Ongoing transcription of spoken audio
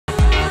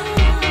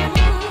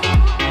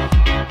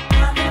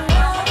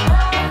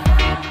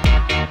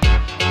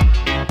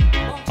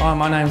Hi,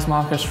 my name's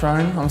Marcus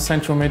Schroen. I'm a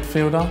central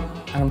midfielder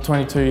and I'm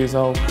 22 years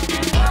old.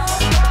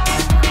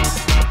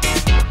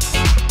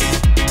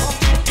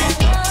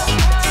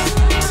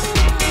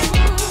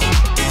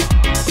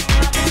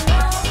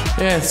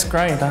 Yeah, it's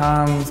great.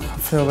 I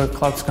feel the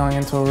club's going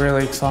into a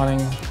really exciting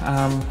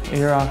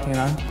era, you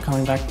know,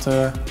 coming back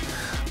to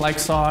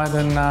Lakeside,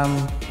 and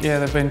yeah,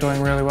 they've been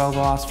doing really well the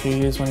last few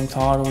years, winning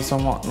titles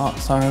and whatnot,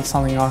 so it's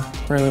something I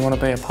really want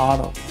to be a part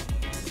of.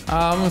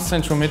 I'm a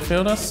central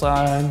midfielder, so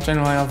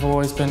generally I've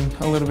always been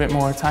a little bit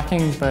more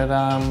attacking, but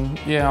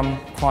yeah, I'm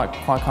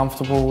quite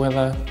comfortable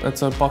whether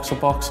it's a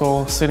box-to-box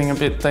or sitting a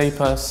bit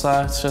deeper,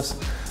 so it's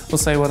just, we'll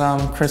see what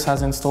Chris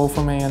has in store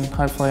for me, and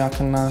hopefully I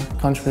can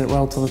contribute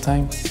well to the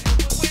team.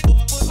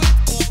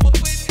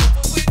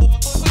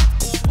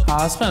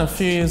 I spent a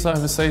few years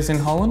overseas in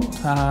Holland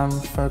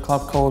for a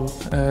club called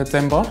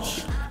Den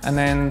Bosch, and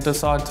then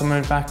decided to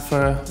move back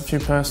for a few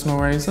personal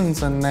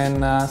reasons, and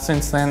then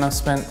since then I've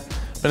spent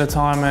a bit of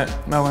time at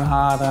Melbourne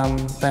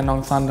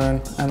FC,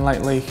 Thunder, and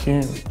lately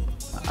Hume.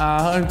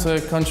 I hope to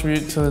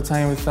contribute to the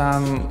team with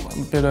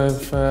a bit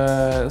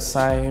of,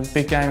 say,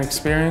 big game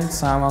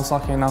experience. I was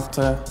lucky enough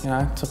to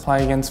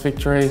play against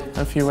Victory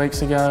a few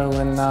weeks ago,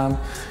 and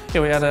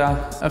yeah, we had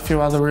a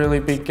few other really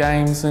big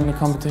games in the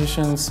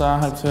competition, so I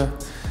hope to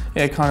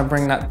kind of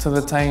bring that to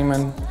the team,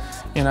 and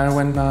you know,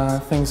 when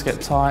things get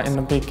tight in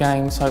the big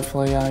games,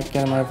 hopefully get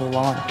them over the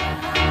line.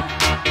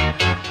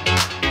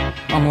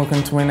 I'm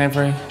looking to win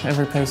every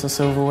piece of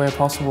silverware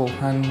possible,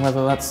 and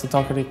whether that's the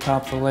Doherty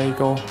Cup, the League,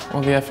 or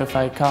the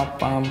FFA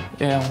Cup,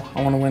 yeah,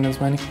 I want to win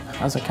as many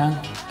as I can,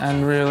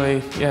 and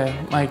really, yeah,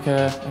 make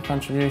a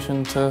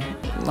contribution to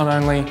not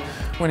only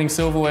winning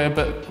silverware,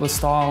 but the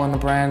style and the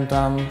brand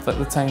that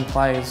the team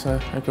plays,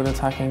 a good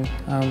attacking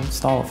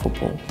style of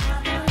football.